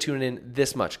 Appreciate you guys tuning in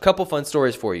this much. Couple fun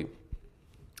stories for you.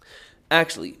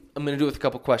 Actually, I'm going to do it with a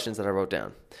couple questions that I wrote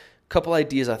down. Couple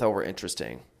ideas I thought were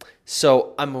interesting.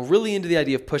 So I'm really into the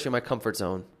idea of pushing my comfort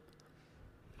zone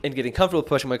and getting comfortable with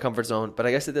pushing my comfort zone. But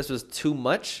I guess that this was too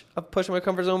much of pushing my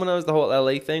comfort zone when I was the whole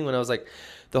LA thing. When I was like,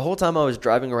 the whole time I was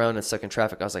driving around and stuck in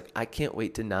traffic, I was like, I can't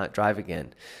wait to not drive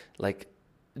again. Like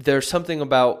there's something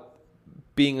about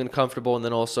being uncomfortable and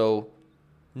then also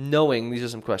knowing, these are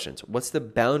some questions. What's the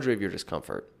boundary of your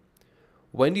discomfort?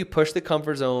 When do you push the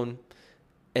comfort zone?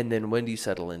 And then when do you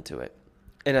settle into it?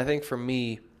 And I think for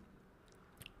me,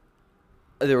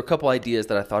 there were a couple ideas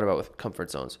that I thought about with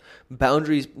comfort zones.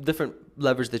 Boundaries, different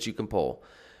levers that you can pull.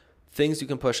 Things you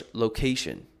can push: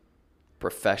 location,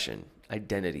 profession,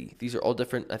 identity. These are all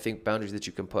different, I think, boundaries that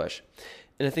you can push.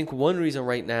 And I think one reason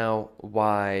right now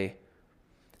why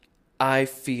I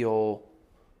feel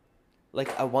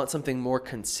like I want something more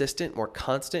consistent, more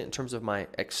constant in terms of my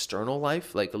external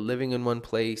life, like living in one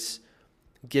place,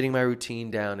 getting my routine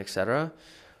down, etc.,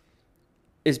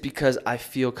 is because I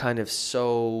feel kind of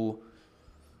so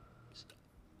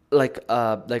like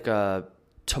a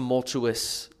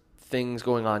tumultuous things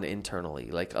going on internally.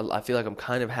 Like I feel like I'm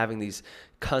kind of having these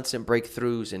constant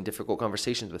breakthroughs and difficult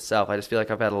conversations with self. I just feel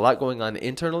like I've had a lot going on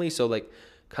internally. So like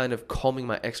kind of calming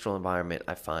my external environment,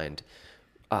 I find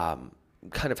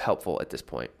kind of helpful at this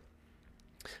point.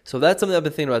 So that's something I've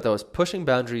been thinking about, though, is pushing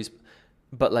boundaries,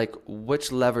 but like,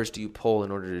 which levers do you pull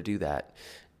in order to do that?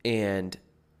 And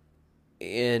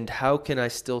how can I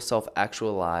still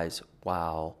self-actualize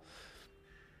while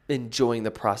enjoying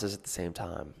the process at the same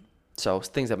time? So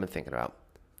things I've been thinking about.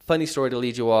 Funny story to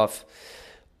lead you off.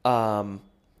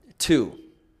 2.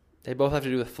 They both have to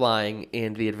do with flying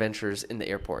and the adventures in the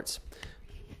airports.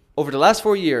 Over the last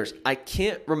 4 years, I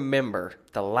can't remember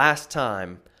the last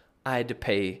time I had to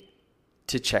pay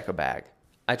to check a bag.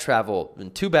 I travel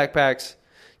in 2 backpacks,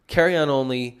 carry-on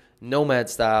only, nomad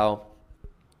style,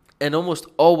 and almost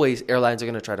always airlines are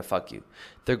going to try to fuck you.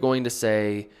 They're going to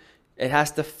say it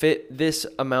has to fit this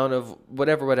amount of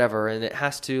whatever, and it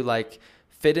has to like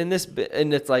fit in this bit,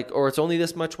 and it's like, or it's only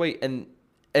this much weight, and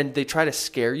they try to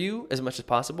scare you as much as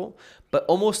possible, but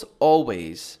almost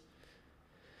always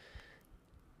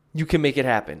you can make it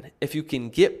happen if you can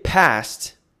get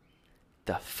past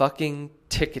the fucking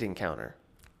ticketing counter.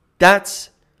 That's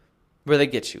where they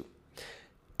get you.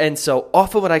 And so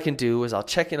often what I can do is I'll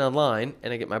check in online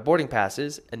and I get my boarding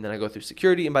passes, and then I go through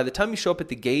security. And by the time you show up at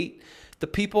the gate, the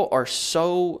people are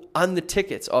so on the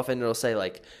tickets. Often it'll say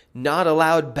like not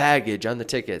allowed baggage on the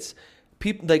tickets.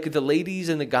 People, like the ladies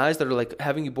and the guys that are like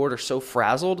having you board, are so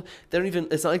frazzled. They don't even,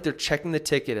 it's not like they're checking the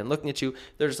ticket and looking at you.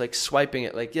 They're just like swiping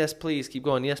it like, yes, please, keep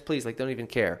going. Yes, please. Like they don't even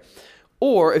care.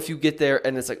 Or if you get there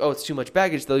and it's like, oh, it's too much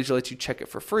baggage, they'll usually let you check it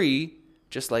for free.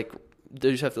 Just like,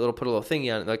 they just have to put a little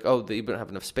thingy on it. Like, oh, you don't have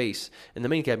enough space in the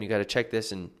main cabin. You got to check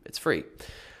this and it's free.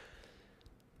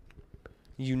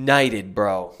 United,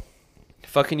 bro.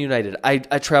 Fucking United. I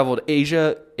traveled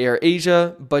Asia,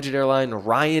 AirAsia, budget airline,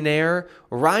 Ryanair.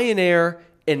 Ryanair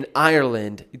in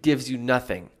Ireland gives you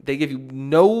nothing. They give you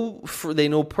no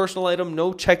personal item,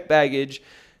 no checked baggage.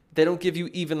 They don't give you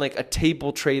even like a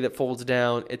table tray that folds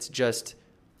down.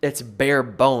 It's bare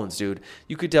bones, dude.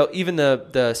 You could tell even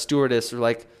the stewardess were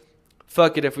like,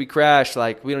 fuck it, if we crash,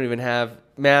 like we don't even have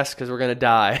masks because we're going to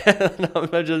die.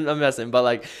 I'm messing. But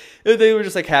like they were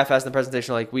just like half-assed in the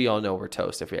presentation. Like we all know we're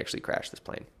toast if we actually crash this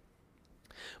plane.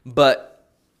 But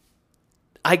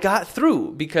I got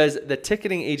through because the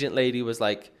ticketing agent lady was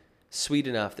like sweet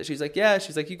enough that she's like, yeah,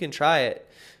 she's like, you can try it.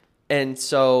 And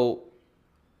so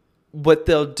what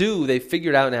they'll do, they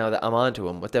figured out now that I'm onto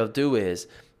them. What they'll do is,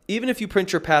 even if you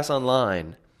print your pass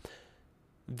online,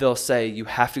 they'll say you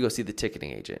have to go see the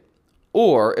ticketing agent.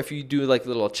 Or if you do like the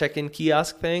little check-in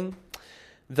kiosk thing,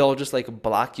 they'll just like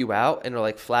block you out and they'll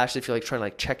like flash if you're like trying to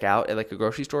like check out at like a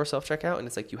grocery store self-checkout, and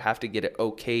it's like you have to get it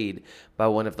okayed by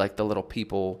one of like the little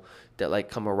people that like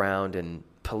come around and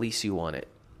police you on it.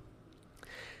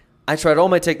 I tried all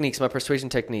my techniques, my persuasion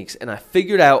techniques, and I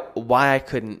figured out why I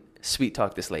couldn't sweet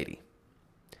talk this lady.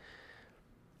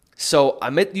 So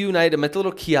I'm at United, I'm at the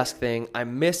little kiosk thing.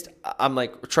 I'm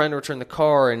like trying to return the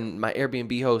car, and my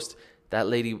Airbnb host, that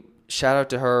lady, shout out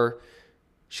to her.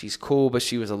 She's cool, but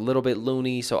she was a little bit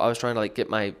loony. So I was trying to like get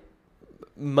my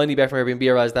money back from Airbnb.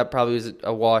 I realized that probably was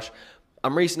a wash.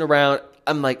 I'm racing around.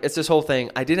 I'm like, it's this whole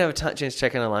thing. I didn't have a chance to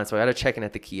check in online, so I got to check in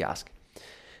at the kiosk.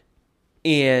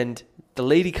 And the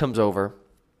lady comes over.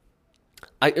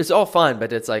 It's all fine,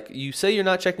 but it's like, you say you're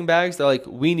not checking bags. They're like,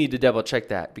 we need to double check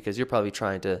that because you're probably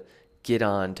trying to get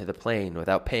on to the plane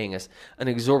without paying us an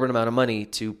exorbitant amount of money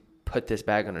to put this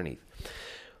bag underneath.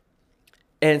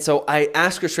 And so I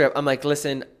asked her straight up, I'm like,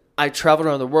 listen, I traveled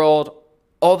around the world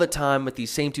all the time with these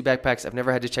same 2 backpacks. I've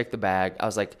never had to check the bag. I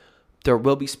was like, there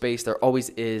will be space. There always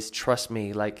is. Trust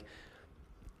me. Like,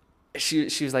 she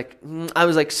was like, I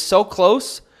was like so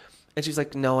close. And she was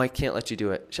like, no, I can't let you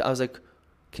do it. I was like,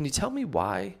 can you tell me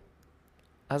why?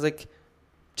 I was like,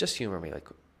 just humor me. Like,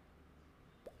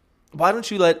 why don't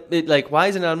you let it, like, why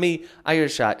is it on me? I get a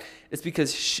shot. It's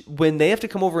because when they have to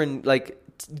come over and like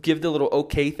give the little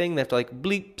okay thing, they have to like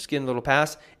bleep, skin a little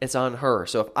pass, it's on her.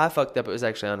 So if I fucked up, it was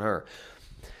actually on her.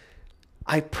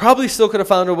 I probably still could have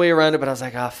found a way around it, but I was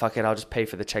like, fuck it, I'll just pay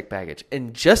for the checked baggage.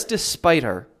 And just to spite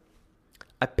her,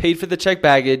 I paid for the checked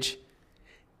baggage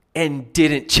and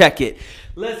didn't check it.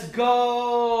 Let's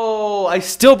go. I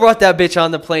still brought that bitch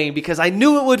on the plane because I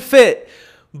knew it would fit.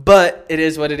 But it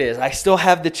is what it is. I still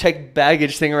have the checked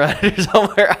baggage thing around here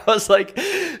somewhere. I was like,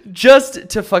 just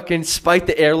to fucking spite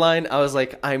the airline, I was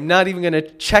like, I'm not even going to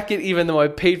check it even though I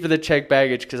paid for the checked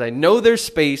baggage because I know there's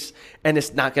space and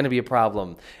it's not going to be a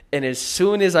problem. And as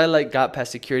soon as I like got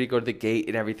past security, go to the gate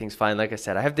and everything's fine. Like I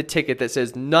said, I have the ticket that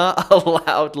says not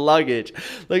allowed luggage.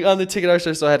 Like on the ticket I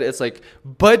still had it, it's like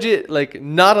budget, like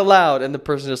not allowed. And the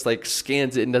person just like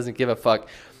scans it and doesn't give a fuck.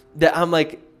 That I'm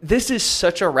like, this is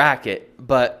such a racket,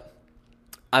 but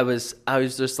I was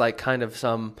just like kind of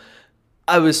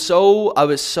I was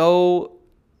so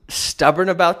stubborn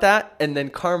about that. And then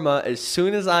karma, as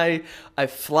soon as I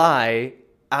fly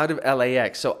out of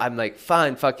LAX, so I'm like,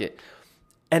 fine, fuck it.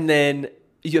 And then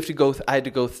I had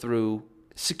to go through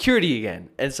security again.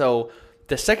 And so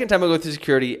the second time I go through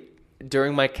security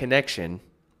during my connection,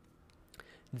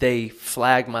 they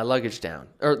flag my luggage down.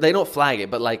 Or they don't flag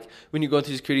it, but like when you go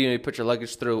through security and you put your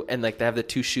luggage through and like they have the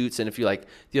 2 chutes, and if you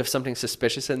have something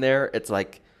suspicious in there, it's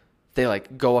like they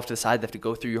like go off to the side. They have to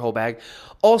go through your whole bag.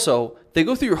 Also, they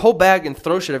go through your whole bag and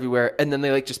throw shit everywhere, and then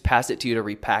they like just pass it to you to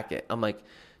repack it. I'm like,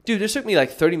 dude, this took me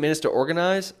like 30 minutes to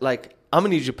organize. Like, I'm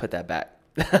gonna need you to put that back.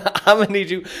 I'm gonna need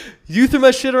you. You threw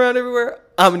my shit around everywhere.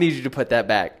 I'm gonna need you to put that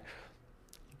back.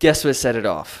 Guess what set it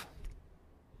off?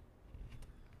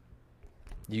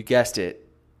 You guessed it.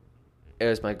 It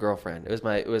was my girlfriend. It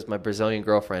was my Brazilian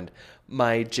girlfriend.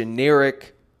 My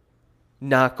generic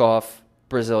knockoff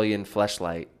Brazilian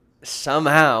fleshlight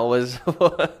somehow was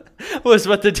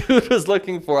what the dude was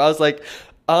looking for. I was like,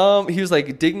 he was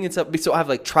like digging it up. So I have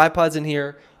like tripods in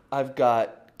here. I've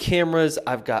got cameras.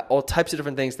 I've got all types of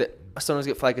different things that sometimes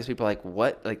get flagged because people are like,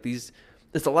 what? Like these,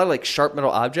 there's a lot of like sharp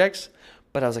metal objects.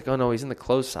 But I was like, oh no, he's in the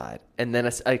clothes side. And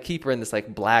then I keep her in this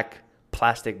like black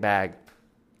plastic bag.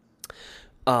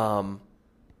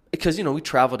 Because, you know, we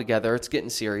travel together. It's getting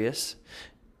serious.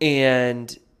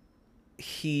 And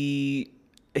he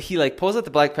like pulls out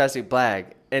the black plastic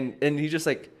bag and he just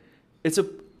like, it's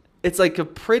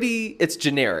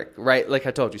generic, right? Like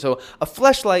I told you. So a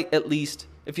fleshlight, at least,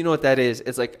 if you know what that is,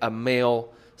 it's like a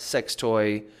male sex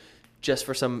toy just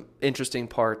for some interesting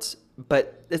parts.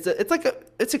 But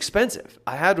it's expensive.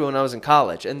 I had one when I was in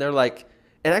college, and they're like,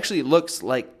 it actually looks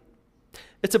like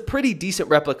it's a pretty decent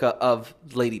replica of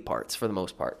lady parts for the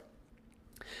most part.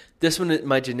 This one,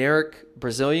 my generic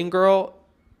Brazilian girl,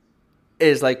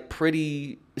 is like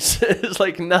pretty, it's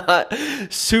like not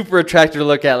super attractive to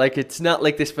look at. Like it's not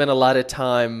like they spend a lot of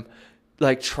time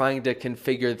like trying to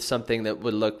configure something that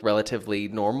would look relatively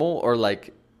normal or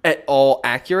like at all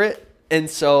accurate. And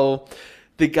so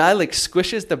the guy like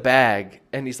squishes the bag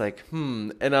and he's like,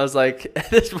 And I was like,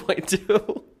 at this point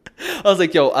too, I was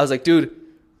like, dude,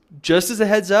 just as a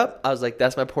heads up, I was like,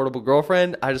 that's my portable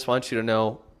girlfriend. I just want you to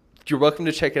know you're welcome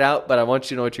to check it out, but I want you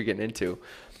to know what you're getting into.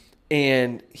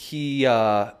 And he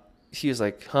was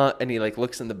like, huh? And he like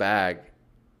looks in the bag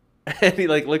and he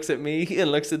like looks at me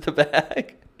and looks at the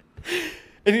bag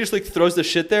and he just like throws the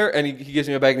shit there and he gives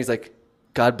me a bag and he's like,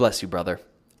 God bless you, brother.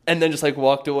 And then just like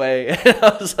walked away. And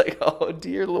I was like, oh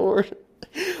dear Lord,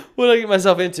 what did I get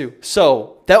myself into?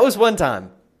 So that was one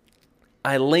time.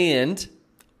 I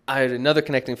had another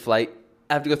connecting flight.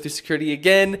 I have to go through security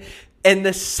again. And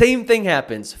the same thing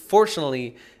happens.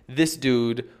 Fortunately, this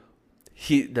dude,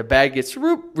 the bag gets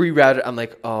rerouted. I'm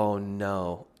like, oh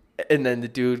no. And then the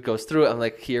dude goes through it. I'm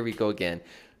like, here we go again.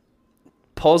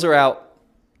 Pulls her out.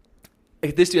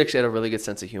 This dude actually had a really good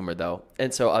sense of humor though.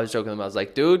 And so I was joking with him. I was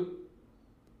like, dude,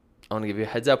 I want to give you a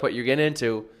heads up what you're getting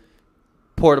into.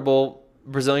 Portable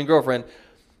Brazilian girlfriend.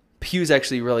 He was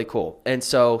actually really cool. And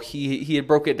so he had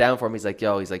broke it down for me. He's like,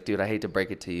 dude, I hate to break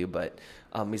it to you, but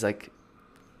he's like,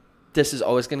 this is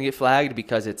always going to get flagged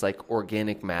because it's like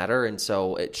organic matter. And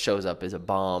so it shows up as a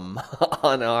bomb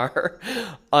on our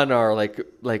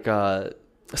like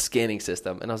scanning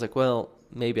system. And I was like, well,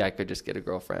 maybe I could just get a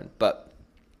girlfriend. But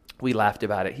we laughed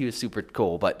about it. He was super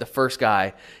cool. But the first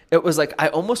guy, it was like, I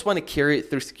almost want to carry it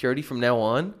through security from now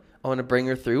on. I want to bring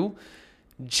her through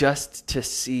just to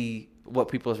see what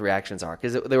people's reactions are.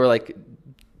 Because they were like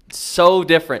so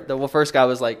different. The first guy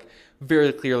was like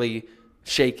very clearly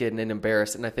shaken and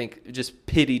embarrassed. And I think just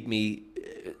pitied me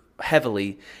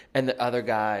heavily. And the other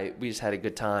guy, we just had a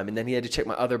good time. And then he had to check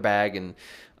my other bag. And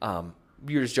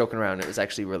we were just joking around. It was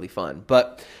actually really fun.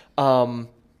 But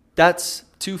that's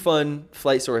 2 fun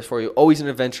flight stories for you. Always an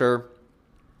adventure.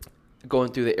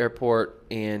 Going through the airport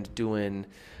and doing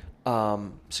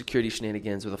security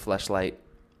shenanigans with a fleshlight.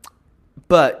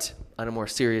 But on a more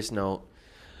serious note,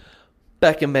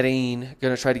 back in Medellin,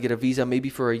 going to try to get a visa maybe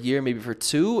for a year, maybe for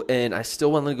 2. And I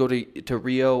still want to go to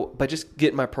Rio, but just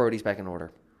getting my priorities back in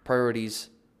order. Priorities,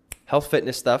 health,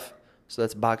 fitness stuff. So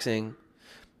that's boxing,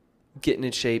 getting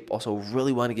in shape. Also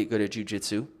really want to get good at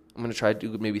jiu-jitsu. I'm going to try to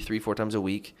do maybe 3-4 times a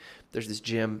week. There's this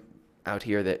gym out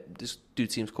here that this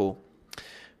dude seems cool.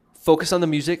 Focus on the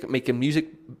music,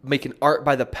 making art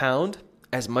by the pound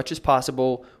as much as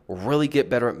possible. Really get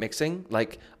better at mixing.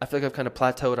 Like, I feel like I've kind of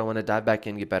plateaued. I want to dive back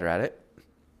in and get better at it.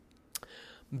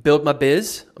 Build my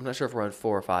biz. I'm not sure if we're on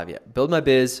 4 or 5 yet. Build my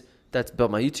biz. That's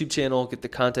build my YouTube channel, get the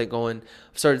content going.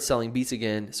 I've started selling beats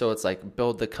again. So it's like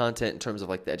build the content in terms of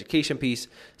like the education piece,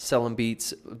 selling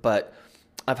beats. But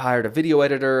I've hired a video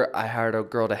editor. I hired a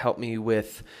girl to help me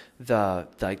with the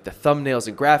thumbnails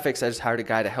and graphics. I just hired a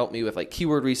guy to help me with like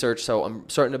keyword research. So I'm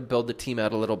starting to build the team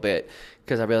out a little bit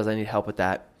because I realized I need help with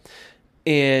that.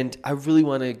 And I really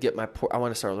want to I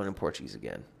want to start learning Portuguese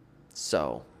again.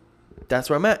 So that's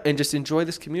where I'm at, and just enjoy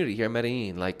this community here in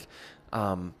Medellin. Like,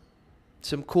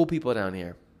 some cool people down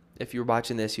here. If you're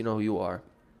watching this, you know who you are.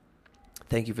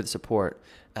 Thank you for the support,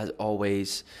 as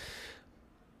always.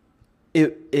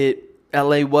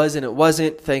 LA was and it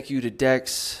wasn't. Thank you to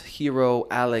Dex, Hero,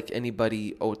 Alec,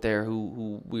 anybody out there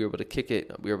who we were able to kick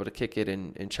it. We were able to kick it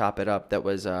and chop it up. That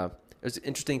was it was an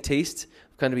interesting taste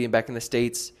of kind of being back in the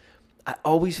States. I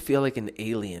always feel like an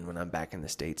alien when I'm back in the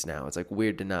States now. It's like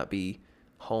weird to not be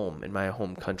home in my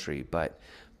home country, but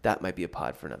that might be a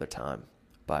pod for another time.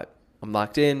 But I'm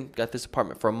locked in, got this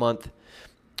apartment for a month,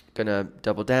 gonna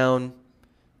double down,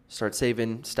 start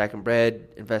saving, stacking bread,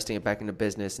 investing it back into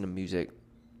business and the music.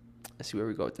 Let's see where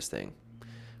we go with this thing.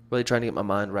 Really trying to get my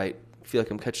mind right. Feel like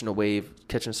I'm catching a wave,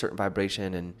 catching a certain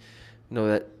vibration, and know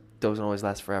that those don't always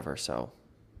last forever. So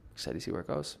excited to see where it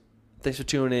goes. Thanks for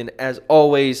tuning in. As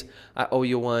always, I owe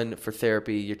you one for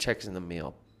therapy. Your check is in the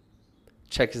mail.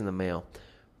 Check is in the mail.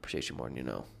 Appreciate you more than you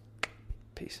know.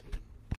 Peace.